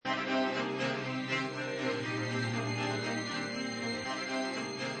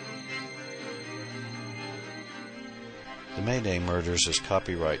The Mayday Murders is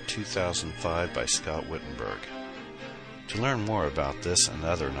copyright 2005 by Scott Wittenberg. To learn more about this and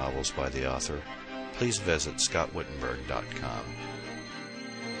other novels by the author, please visit scottwittenberg.com.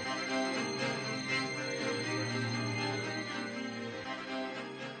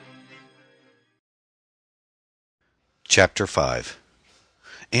 Chapter 5.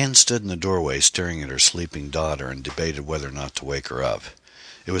 Anne stood in the doorway staring at her sleeping daughter and debated whether or not to wake her up.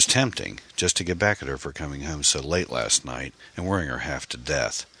 It was tempting, just to get back at her for coming home so late last night and worrying her half to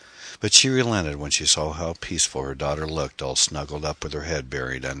death. But she relented when she saw how peaceful her daughter looked, all snuggled up with her head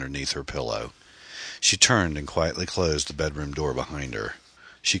buried underneath her pillow. She turned and quietly closed the bedroom door behind her.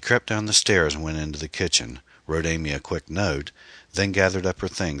 She crept down the stairs and went into the kitchen, wrote Amy a quick note, then gathered up her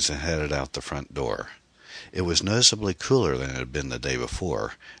things and headed out the front door. It was noticeably cooler than it had been the day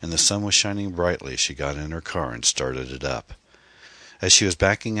before, and the sun was shining brightly as she got in her car and started it up. As she was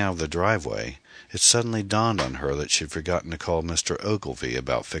backing out of the driveway, it suddenly dawned on her that she had forgotten to call Mr. Ogilvy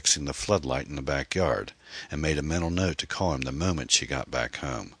about fixing the floodlight in the backyard, and made a mental note to call him the moment she got back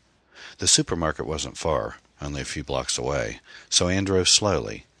home. The supermarket wasn't far, only a few blocks away, so Anne drove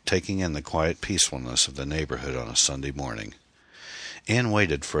slowly, taking in the quiet peacefulness of the neighborhood on a Sunday morning. Anne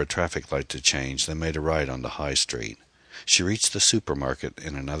waited for a traffic light to change, then made a right onto High Street. She reached the supermarket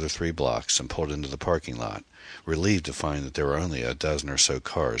in another 3 blocks and pulled into the parking lot, relieved to find that there were only a dozen or so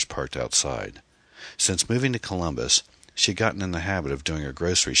cars parked outside. Since moving to Columbus, she had gotten in the habit of doing her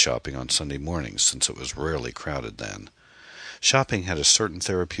grocery shopping on Sunday mornings, since it was rarely crowded then. Shopping had a certain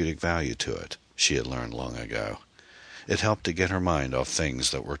therapeutic value to it, she had learned long ago. It helped to get her mind off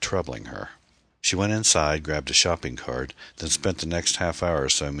things that were troubling her. She went inside, grabbed a shopping cart, then spent the next half hour or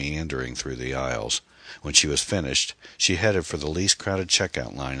so meandering through the aisles. When she was finished, she headed for the least crowded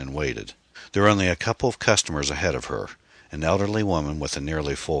checkout line and waited. There were only a couple of customers ahead of her, an elderly woman with a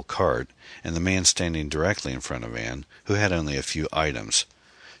nearly full cart, and the man standing directly in front of Anne, who had only a few items.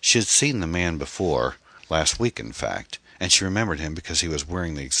 She had seen the man before, last week in fact, and she remembered him because he was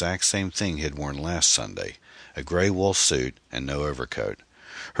wearing the exact same thing he had worn last Sunday, a gray wool suit and no overcoat.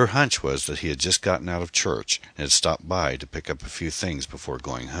 Her hunch was that he had just gotten out of church and had stopped by to pick up a few things before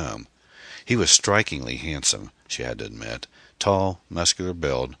going home. He was strikingly handsome, she had to admit, tall, muscular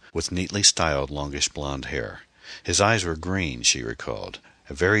build, with neatly styled longish blonde hair. His eyes were green, she recalled,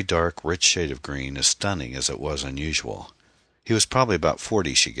 a very dark, rich shade of green, as stunning as it was unusual. He was probably about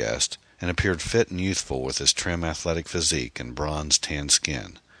 40, she guessed, and appeared fit and youthful with his trim, athletic physique and bronzed, tanned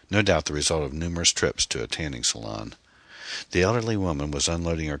skin, no doubt the result of numerous trips to a tanning salon. The elderly woman was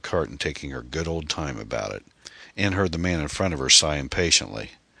unloading her cart and taking her good old time about it. Anne heard the man in front of her sigh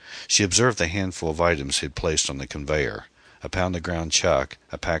impatiently. She observed the handful of items he had placed on the conveyor: a pound of ground chuck,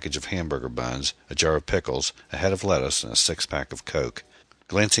 a package of hamburger buns, a jar of pickles, a head of lettuce, and a 6-pack of Coke.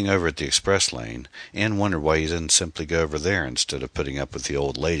 Glancing over at the express lane, Anne wondered why he didn't simply go over there instead of putting up with the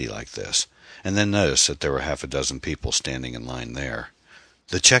old lady like this, and then noticed that there were half a dozen people standing in line there.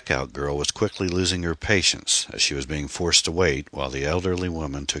 The checkout girl was quickly losing her patience as she was being forced to wait while the elderly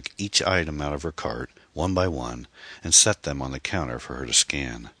woman took each item out of her cart, one by one, and set them on the counter for her to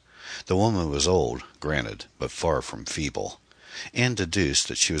scan. The woman was old, granted, but far from feeble. Anne deduced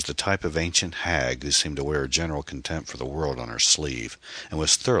that she was the type of ancient hag who seemed to wear a general contempt for the world on her sleeve, and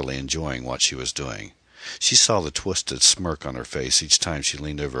was thoroughly enjoying what she was doing. She saw the twisted smirk on her face each time she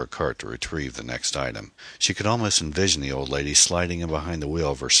leaned over a cart to retrieve the next item. She could almost envision the old lady sliding in behind the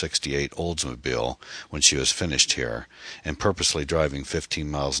wheel of her '68 Oldsmobile when she was finished here, and purposely driving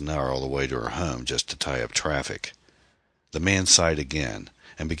 15 miles an hour all the way to her home just to tie up traffic. The man sighed again,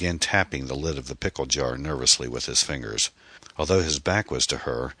 and began tapping the lid of the pickle jar nervously with his fingers. Although his back was to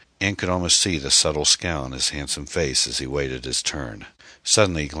her, Anne could almost see the subtle scowl on his handsome face as he waited his turn.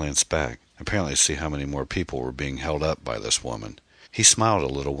 Suddenly he glanced back, apparently to see how many more people were being held up by this woman. He smiled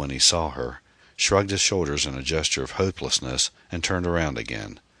a little when he saw her, shrugged his shoulders in a gesture of hopelessness, and turned around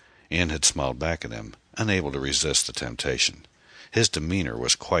again. Anne had smiled back at him, unable to resist the temptation. His demeanor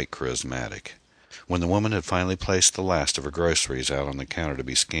was quite charismatic. When the woman had finally placed the last of her groceries out on the counter to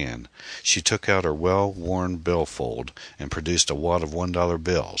be scanned, she took out her well-worn billfold and produced a wad of $1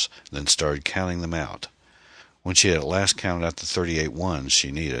 bills, then started counting them out. When she had at last counted out the 38 ones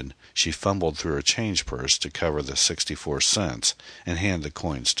she needed, she fumbled through her change purse to cover the 64 cents and handed the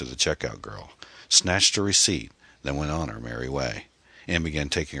coins to the checkout girl, snatched a receipt, then went on her merry way. Anne began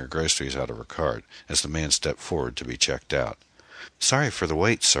taking her groceries out of her cart as the man stepped forward to be checked out. "Sorry for the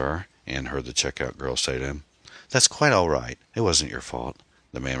wait, sir," Anne heard the checkout girl say to him. "That's quite all right. It wasn't your fault,"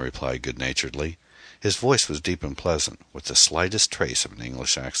 the man replied good-naturedly. His voice was deep and pleasant, with the slightest trace of an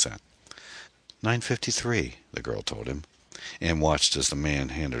English accent. "9.53, the girl told him. Anne watched as the man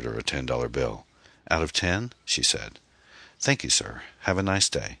handed her a $10 bill. "Out of 10?" she said. "Thank you, sir. Have a nice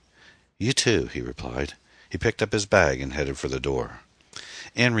day." "You too," he replied. He picked up his bag and headed for the door.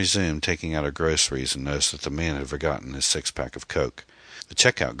 Anne resumed taking out her groceries and noticed that the man had forgotten his six-pack of Coke. The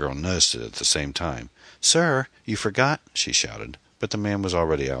checkout girl noticed it at the same time. "Sir, you forgot," she shouted, but the man was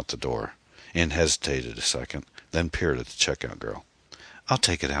already out the door. Anne hesitated a second, then peered at the checkout girl. "I'll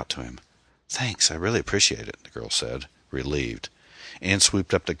take it out to him." "Thanks, I really appreciate it," the girl said, relieved. Anne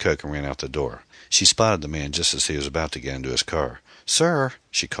swooped up the Coke and ran out the door. She spotted the man just as he was about to get into his car. "Sir,"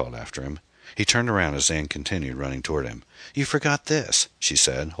 she called after him. He turned around as Anne continued running toward him. "You forgot this," she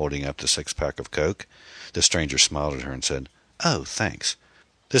said, holding up the six-pack of Coke. The stranger smiled at her and said, "Oh, thanks.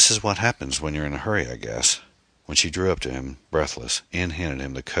 This is what happens when you're in a hurry, I guess." When she drew up to him, breathless, Anne handed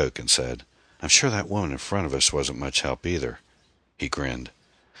him the Coke and said, "I'm sure that woman in front of us wasn't much help either." He grinned.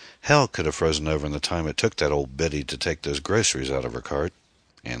 "Hell could have frozen over in the time it took that old biddy to take those groceries out of her cart."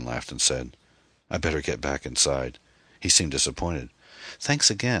 Anne laughed and said, "I better get back inside." He seemed disappointed. "Thanks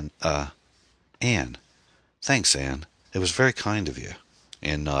again, Anne." "Thanks, Anne. It was very kind of you."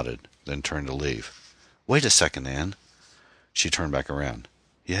 Anne nodded, then turned to leave. "Wait a second, Anne." She turned back around.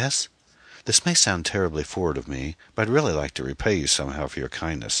 "Yes? This may sound terribly forward of me, but I'd really like to repay you somehow for your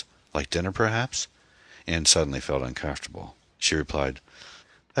kindness. Like dinner, perhaps?" Anne suddenly felt uncomfortable. She replied,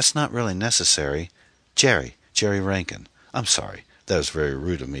 "That's not really necessary. Jerry Rankin. I'm sorry. That was very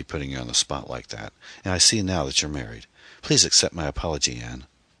rude of me putting you on the spot like that, and I see now that you're married. Please accept my apology, Anne."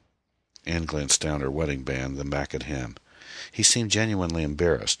 Anne glanced down at her wedding band, then back at him. He seemed genuinely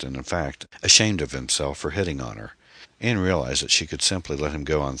embarrassed, and in fact ashamed of himself for hitting on her. Anne realized that she could simply let him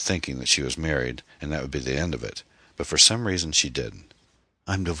go on thinking that she was married, and that would be the end of it, but for some reason she didn't.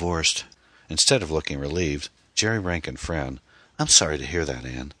 "I'm divorced." Instead of looking relieved, Jerry Rankin frowned. "I'm sorry to hear that,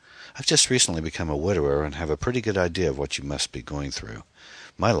 Anne. I've just recently become a widower and have a pretty good idea of what you must be going through.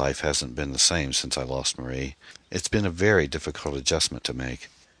 My life hasn't been the same since I lost Marie. It's been a very difficult adjustment to make."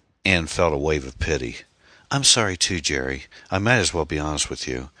 Anne felt a wave of pity. "I'm sorry too, Jerry. I might as well be honest with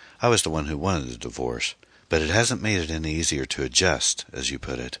you. I was the one who wanted the divorce. But it hasn't made it any easier to adjust, as you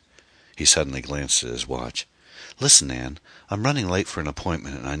put it." He suddenly glanced at his watch. "Listen, Anne, I'm running late for an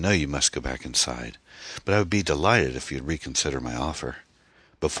appointment, and I know you must go back inside. But I would be delighted if you'd reconsider my offer."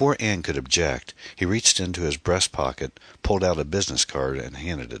 Before Anne could object, he reached into his breast pocket, pulled out a business card, and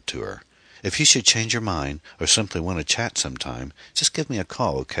handed it to her. "If you should change your mind, or simply want to chat sometime, just give me a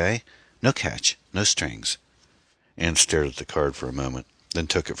call, okay? No catch, no strings." Anne stared at the card for a moment, then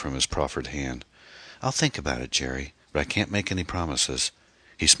took it from his proffered hand. "I'll think about it, Jerry, but I can't make any promises."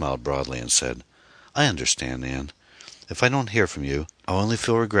 He smiled broadly and said, "I understand, Anne. If I don't hear from you, I'll only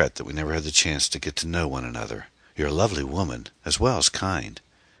feel regret that we never had the chance to get to know one another. You're a lovely woman, as well as kind."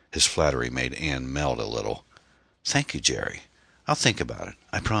 His flattery made Anne melt a little. "Thank you, Jerry. I'll think about it,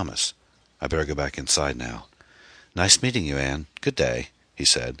 I promise. I better go back inside now." "Nice meeting you, Anne. Good day," he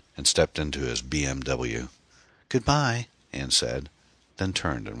said, and stepped into his BMW. "Goodbye," Anne said, then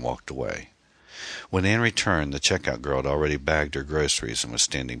turned and walked away. When Anne returned, the checkout girl had already bagged her groceries and was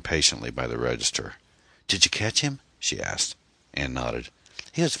standing patiently by the register. "Did you catch him?" she asked. Anne nodded.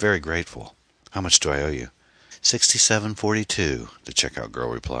 "He was very grateful. How much do I owe you?" $67.42, the checkout girl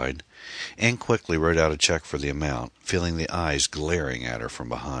replied. Anne quickly wrote out a check for the amount, feeling the eyes glaring at her from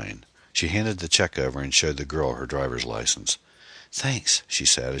behind. She handed the check over and showed the girl her driver's license. "Thanks," she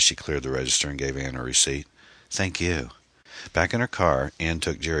said as she cleared the register and gave Anne a receipt. "Thank you." Back in her car, Anne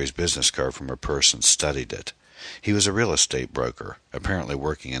took Jerry's business card from her purse and studied it. He was a real estate broker, apparently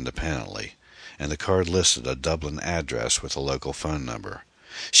working independently, and the card listed a Dublin address with a local phone number.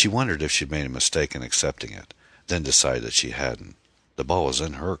 She wondered if she'd made a mistake in accepting it, then decided that she hadn't. The ball was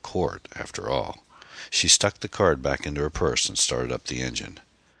in her court, after all. She stuck the card back into her purse and started up the engine.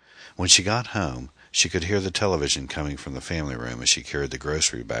 When she got home, she could hear the television coming from the family room as she carried the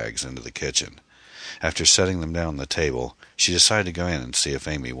grocery bags into the kitchen. After setting them down on the table, she decided to go in and see if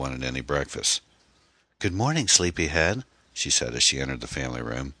Amy wanted any breakfast. "Good morning, sleepyhead," she said as she entered the family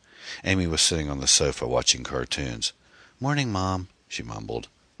room. Amy was sitting on the sofa watching cartoons. "Morning, Mom," she mumbled,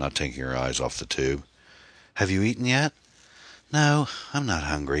 not taking her eyes off the tube. "Have you eaten yet?" "No, I'm not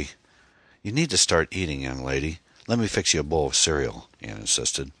hungry." "You need to start eating, young lady. Let me fix you a bowl of cereal," Anne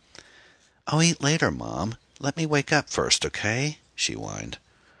insisted. "I'll eat later, Mom. Let me wake up first, okay?" she whined.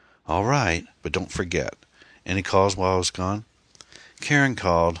 "All right, but don't forget. Any calls while I was gone?" "Karen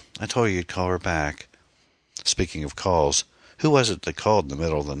called. I told you you'd call her back." "Speaking of calls, who was it that called in the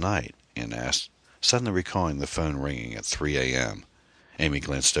middle of the night?" Anne asked, suddenly recalling the phone ringing at 3 a.m. Amy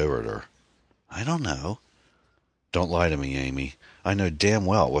glanced over at her. "I don't know." "Don't lie to me, Amy. I know damn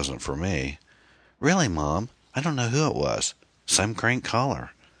well it wasn't for me." "Really, Mom, I don't know who it was. Some crank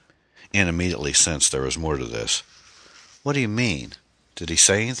caller." Anne immediately sensed there was more to this. What do you mean? Did he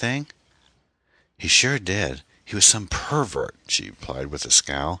say anything?" "He sure did. He was some pervert," she replied with a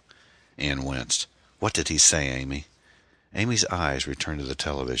scowl. Anne winced. "What did he say, Amy?" Amy's eyes returned to the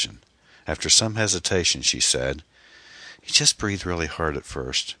television. After some hesitation, she said, "He just breathed really hard at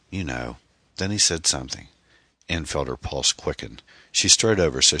first, you know. Then he said something." Anne felt her pulse quicken. She strode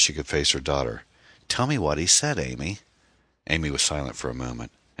over so she could face her daughter. "Tell me what he said, Amy." Amy was silent for a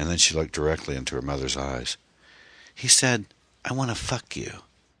moment, and then she looked directly into her mother's eyes. "He said, 'I want to fuck you.'"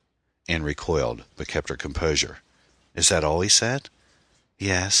 Anne recoiled, but kept her composure. "Is that all he said?"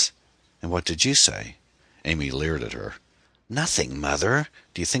 "Yes." "And what did you say?" Amy leered at her. "Nothing, Mother.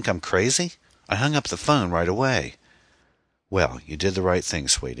 Do you think I'm crazy? I hung up the phone right away." "Well, you did the right thing,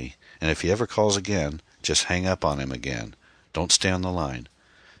 sweetie. And if he ever calls again, just hang up on him again. Don't stay on the line."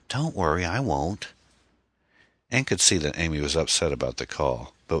 "Don't worry, I won't." Anne could see that Amy was upset about the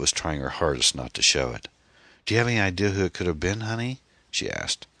call, but was trying her hardest not to show it. "Do you have any idea who it could have been, honey?" she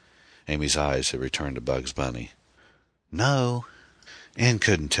asked. Amy's eyes had returned to Bugs Bunny. "No." Anne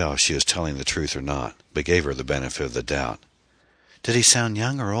couldn't tell if she was telling the truth or not, but gave her the benefit of the doubt. "Did he sound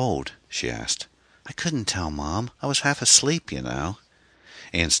young or old?" she asked. "I couldn't tell, Mom. I was half asleep, you know."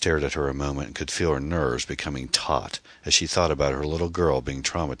 Anne stared at her a moment and could feel her nerves becoming taut as she thought about her little girl being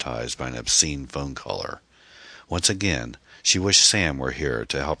traumatized by an obscene phone caller. Once again, she wished Sam were here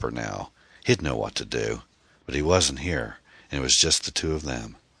to help her now. He'd know what to do. But he wasn't here, and it was just the two of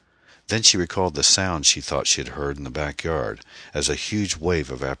them. Then she recalled the sound she thought she had heard in the backyard as a huge wave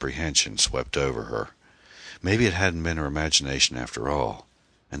of apprehension swept over her. Maybe it hadn't been her imagination after all.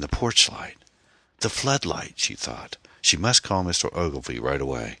 And the porch light. The floodlight, she thought. She must call Mr. Ogilvy right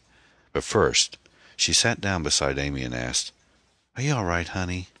away. But first, she sat down beside Amy and asked, "Are you all right,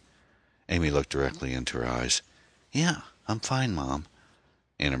 honey?" Amy looked directly into her eyes. "Yeah, I'm fine, Mom."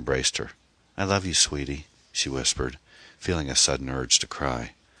 Anne embraced her. "I love you, sweetie," she whispered, feeling a sudden urge to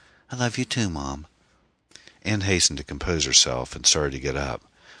cry. "I love you too, Mom." Anne hastened to compose herself and started to get up,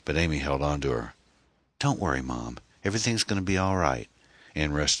 but Amy held on to her. "Don't worry, Mom. Everything's going to be all right."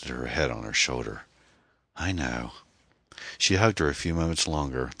 Anne rested her head on her shoulder. "I know." She hugged her a few moments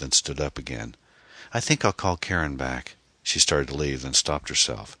longer, then stood up again. "I think I'll call Karen back." She started to leave, then stopped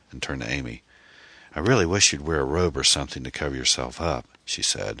herself and turned to Amy. "I really wish you'd wear a robe or something to cover yourself up," she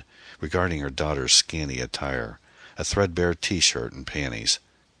said, regarding her daughter's scanty attire, a threadbare T-shirt and panties.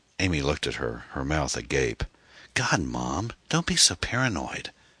 Amy looked at her, her mouth agape. "God, Mom, don't be so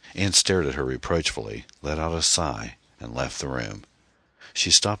paranoid." Anne stared at her reproachfully, let out a sigh, and left the room.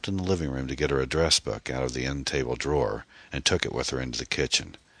 She stopped in the living room to get her address book out of the end table drawer and took it with her into the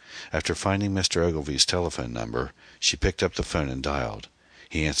kitchen. After finding Mr. Ogilvy's telephone number, she picked up the phone and dialed.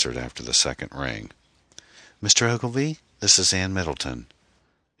 He answered after the second ring. "Mr. Ogilvy, this is Anne Middleton."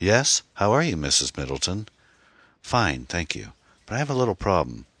 "Yes? How are you, Mrs. Middleton?" "Fine, thank you. But I have a little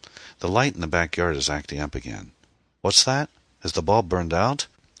problem. The light in the backyard is acting up again." "What's that? Has the bulb burned out?"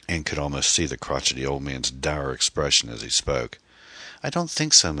 Anne could almost see the crotchety old man's dour expression as he spoke. "I don't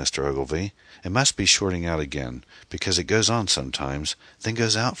think so, Mr. Ogilvy. It must be shorting out again, because it goes on sometimes, then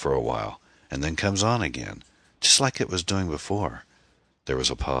goes out for a while, and then comes on again, just like it was doing before." There was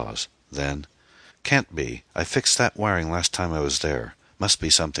a pause. Then, "Can't be. I fixed that wiring last time I was there. Must be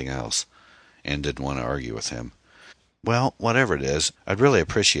something else." Anne didn't want to argue with him. "Well, whatever it is, I'd really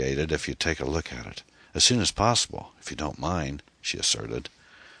appreciate it if you'd take a look at it. As soon as possible, if you don't mind," she asserted.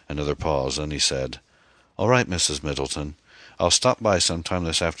 Another pause, then he said, "All right, Mrs. Middleton. I'll stop by sometime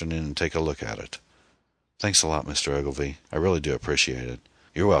this afternoon and take a look at it." "Thanks a lot, Mr. Ogilvy. I really do appreciate it."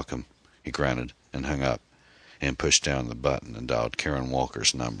 "You're welcome." He grunted and hung up, and pushed down the button and dialed Karen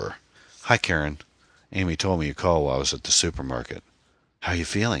Walker's number. "Hi, Karen. Amy told me you called while I was at the supermarket." "How you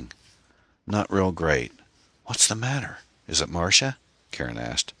feeling?" "Not real great." "What's the matter? Is it Marcia?" Karen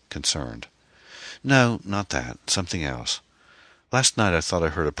asked, concerned. "No, not that. Something else. Last night I thought I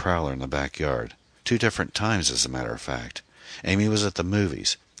heard a prowler in the backyard. 2 different times, as a matter of fact. Amy was at the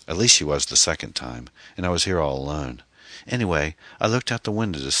movies. At least she was the second time, and I was here all alone. Anyway, I looked out the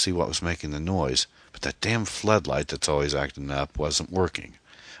window to see what was making the noise, but that damn floodlight that's always acting up wasn't working.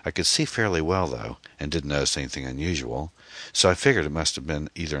 I could see fairly well, though, and didn't notice anything unusual, so I figured it must have been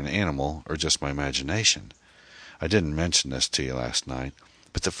either an animal or just my imagination. I didn't mention this to you last night,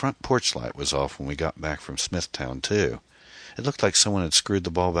 but the front porch light was off when we got back from Smithtown, too. It looked like someone had screwed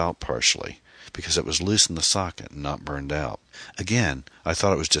the bulb out partially, because it was loose in the socket and not burned out. Again, I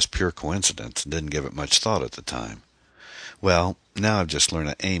thought it was just pure coincidence and didn't give it much thought at the time. Well, now I've just learned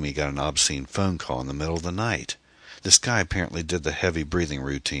that Amy got an obscene phone call in the middle of the night. This guy apparently did the heavy breathing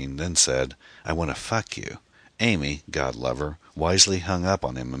routine, then said, 'I want to fuck you.' Amy, God love her, wisely hung up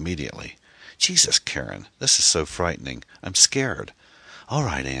on him immediately. Jesus, Karen, this is so frightening. I'm scared. All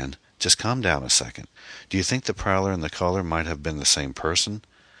right, Anne, just calm down a second. Do you think the prowler and the caller might have been the same person?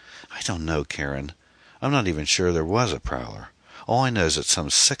 I don't know, Karen. I'm not even sure there was a prowler. All I know is that some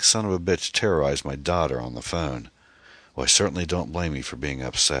sick son of a bitch terrorized my daughter on the phone. Well, I certainly don't blame you for being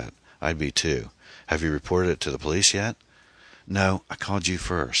upset. I'd be too. Have you reported it to the police yet? No, I called you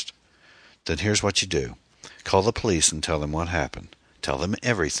first. Then here's what you do. Call the police and tell them what happened. Tell them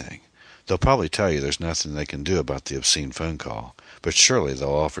everything. They'll probably tell you there's nothing they can do about the obscene phone call, but surely they'll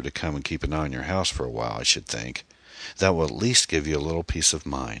offer to come and keep an eye on your house for a while, I should think. That will at least give you a little peace of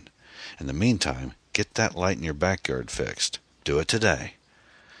mind. In the meantime, get that light in your backyard fixed. Do it today.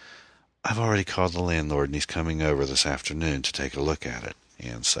 I've already called the landlord and he's coming over this afternoon to take a look at it,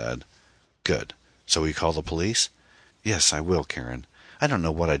 Anne said. Good. So will you call the police? Yes, I will, Karen. I don't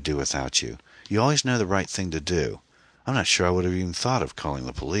know what I'd do without you. You always know the right thing to do. I'm not sure I would have even thought of calling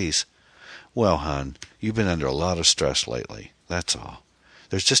the police. Well, hon, you've been under a lot of stress lately, that's all.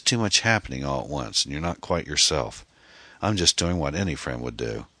 There's just too much happening all at once, and you're not quite yourself. I'm just doing what any friend would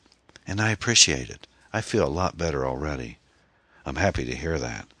do. And I appreciate it. I feel a lot better already. I'm happy to hear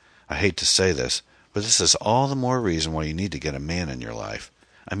that. I hate to say this, but this is all the more reason why you need to get a man in your life.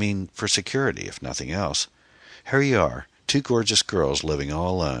 I mean, for security, if nothing else. Here you are, two gorgeous girls living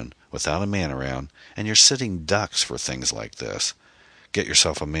all alone, without a man around, and you're sitting ducks for things like this. Get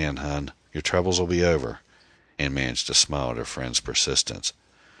yourself a man, hon. Your troubles will be over. Anne managed to smile at her friend's persistence.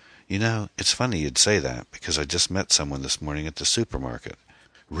 You know, it's funny you'd say that, because I just met someone this morning at the supermarket.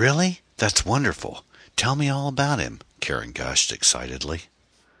 Really? That's wonderful. Tell me all about him, Karen gushed excitedly.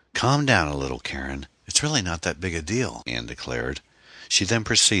 Calm down a little, Karen. It's really not that big a deal, Anne declared. She then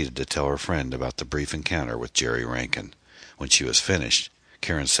proceeded to tell her friend about the brief encounter with Jerry Rankin. When she was finished,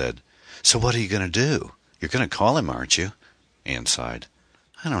 Karen said, So what are you going to do? You're going to call him, aren't you? Anne sighed.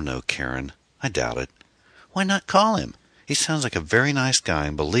 I don't know, Karen. I doubt it. Why not call him? He sounds like a very nice guy,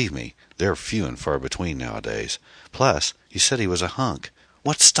 and believe me, they're few and far between nowadays. Plus, you said he was a hunk.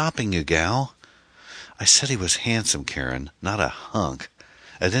 What's stopping you, gal? I said he was handsome, Karen, not a hunk.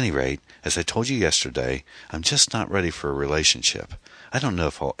 At any rate, as I told you yesterday, I'm just not ready for a relationship. I don't know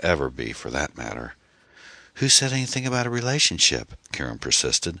if I'll ever be, for that matter. Who said anything about a relationship? Karen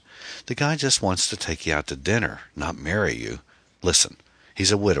persisted. The guy just wants to take you out to dinner, not marry you. Listen,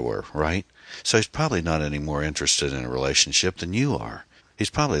 he's a widower, right? So he's probably not any more interested in a relationship than you are. He's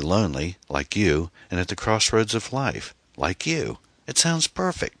probably lonely, like you, and at the crossroads of life, like you. It sounds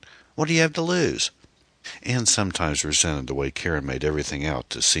perfect. What do you have to lose? Anne sometimes resented the way Karen made everything out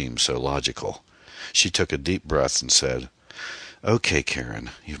to seem so logical. She took a deep breath and said, Okay,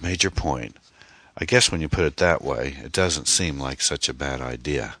 Karen, you've made your point. I guess when you put it that way, it doesn't seem like such a bad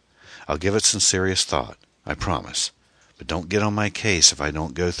idea. I'll give it some serious thought, I promise. But don't get on my case if I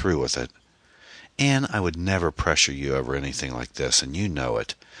don't go through with it. Anne, I would never pressure you over anything like this, and you know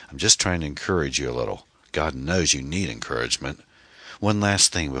it. I'm just trying to encourage you a little. God knows you need encouragement. One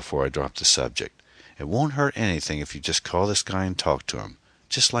last thing before I drop the subject. It won't hurt anything if you just call this guy and talk to him,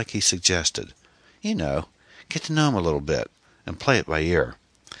 just like he suggested. You know, get to know him a little bit, and play it by ear.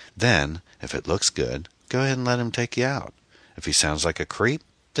 Then, if it looks good, go ahead and let him take you out. If he sounds like a creep,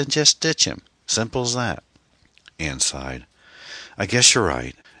 then just ditch him. Simple as that. Anne sighed. I guess you're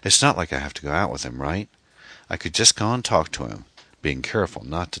right. It's not like I have to go out with him, right? I could just go and talk to him, being careful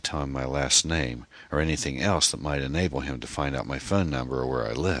not to tell him my last name or anything else that might enable him to find out my phone number or where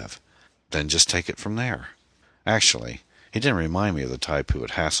I live. Then just take it from there. Actually, he didn't remind me of the type who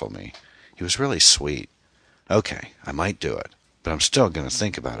would hassle me. He was really sweet. Okay, I might do it, but I'm still going to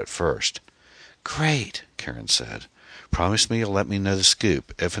think about it first. Great, Karen said. Promise me you'll let me know the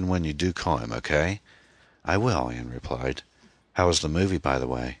scoop if and when you do call him, okay? I will, Anne replied. How was the movie, by the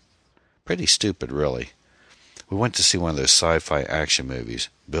way? Pretty stupid, really. We went to see one of those sci-fi action movies.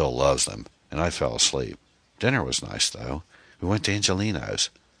 Bill loves them, and I fell asleep. Dinner was nice, though. We went to Angelino's.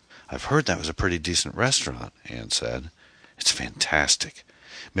 I've heard that was a pretty decent restaurant, Anne said. It's fantastic.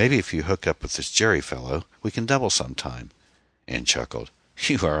 Maybe if you hook up with this Jerry fellow, we can double sometime. Anne chuckled.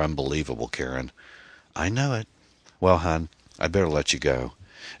 You are unbelievable, Karen. I know it. Well, hon, I'd better let you go.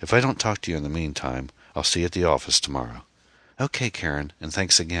 If I don't talk to you in the meantime, I'll see you at the office tomorrow. Okay, Karen, and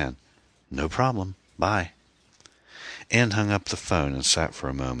thanks again. No problem. Bye. Anne hung up the phone and sat for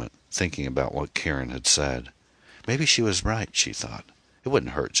a moment, thinking about what Karen had said. Maybe she was right, she thought. It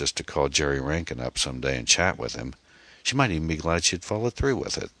wouldn't hurt just to call Jerry Rankin up some day and chat with him. She might even be glad she'd followed through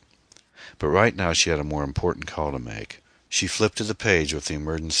with it. But right now she had a more important call to make. She flipped to the page with the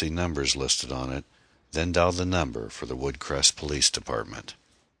emergency numbers listed on it, then dialed the number for the Woodcrest Police Department.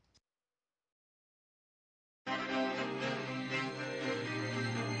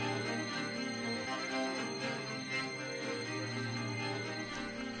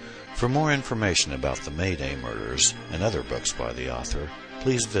 For more information about the Mayday murders and other books by the author,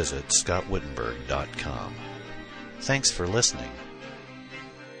 please visit scottwittenberg.com. Thanks for listening.